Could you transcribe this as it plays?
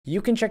You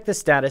can check the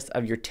status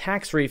of your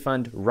tax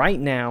refund right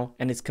now,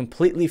 and it's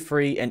completely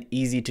free and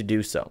easy to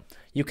do so.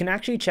 You can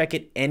actually check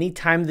it any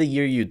time of the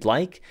year you'd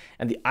like,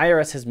 and the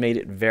IRS has made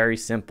it very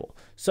simple.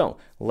 So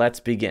let's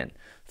begin.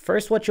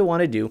 First, what you'll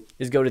want to do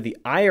is go to the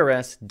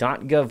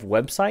irs.gov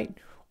website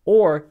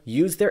or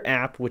use their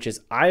app, which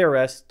is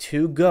IRS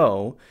To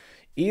Go.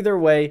 Either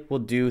way will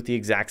do the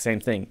exact same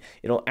thing.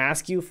 It'll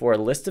ask you for a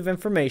list of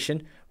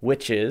information,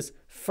 which is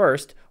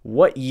first,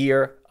 what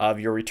year of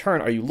your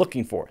return are you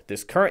looking for?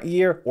 This current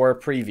year or a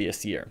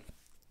previous year?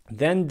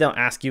 Then they'll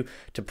ask you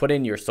to put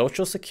in your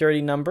social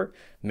security number.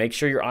 Make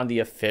sure you're on the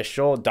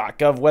official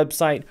 .gov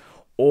website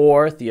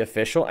or the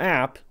official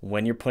app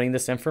when you're putting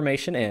this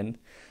information in.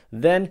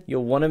 Then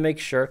you'll want to make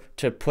sure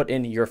to put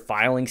in your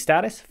filing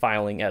status,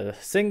 filing as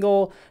a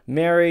single,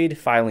 married,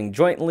 filing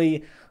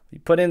jointly. You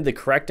put in the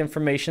correct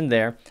information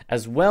there,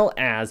 as well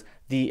as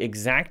the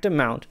exact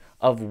amount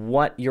of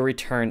what your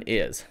return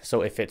is.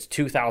 So if it's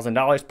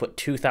 $2,000, put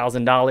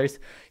 $2,000.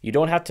 You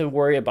don't have to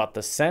worry about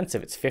the cents,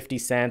 if it's 50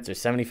 cents or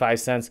 75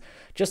 cents.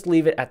 Just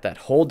leave it at that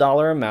whole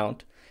dollar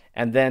amount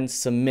and then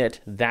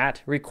submit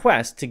that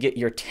request to get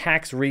your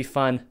tax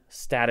refund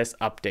status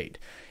update.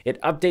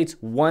 It updates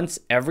once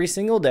every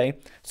single day,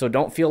 so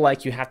don't feel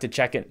like you have to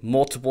check it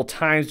multiple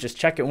times. Just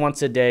check it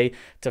once a day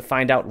to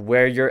find out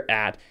where you're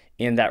at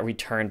in that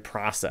return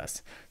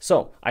process.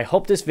 So I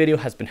hope this video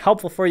has been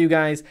helpful for you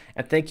guys,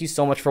 and thank you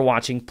so much for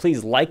watching.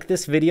 Please like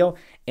this video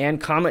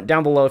and comment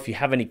down below if you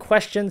have any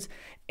questions.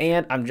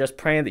 And I'm just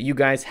praying that you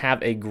guys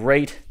have a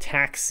great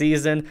tax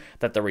season,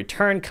 that the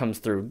return comes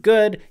through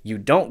good, you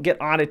don't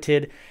get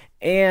audited,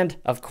 and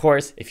of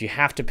course, if you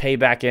have to pay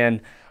back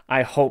in,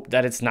 I hope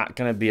that it's not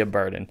going to be a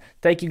burden.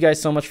 Thank you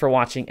guys so much for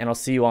watching, and I'll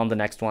see you on the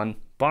next one.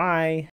 Bye.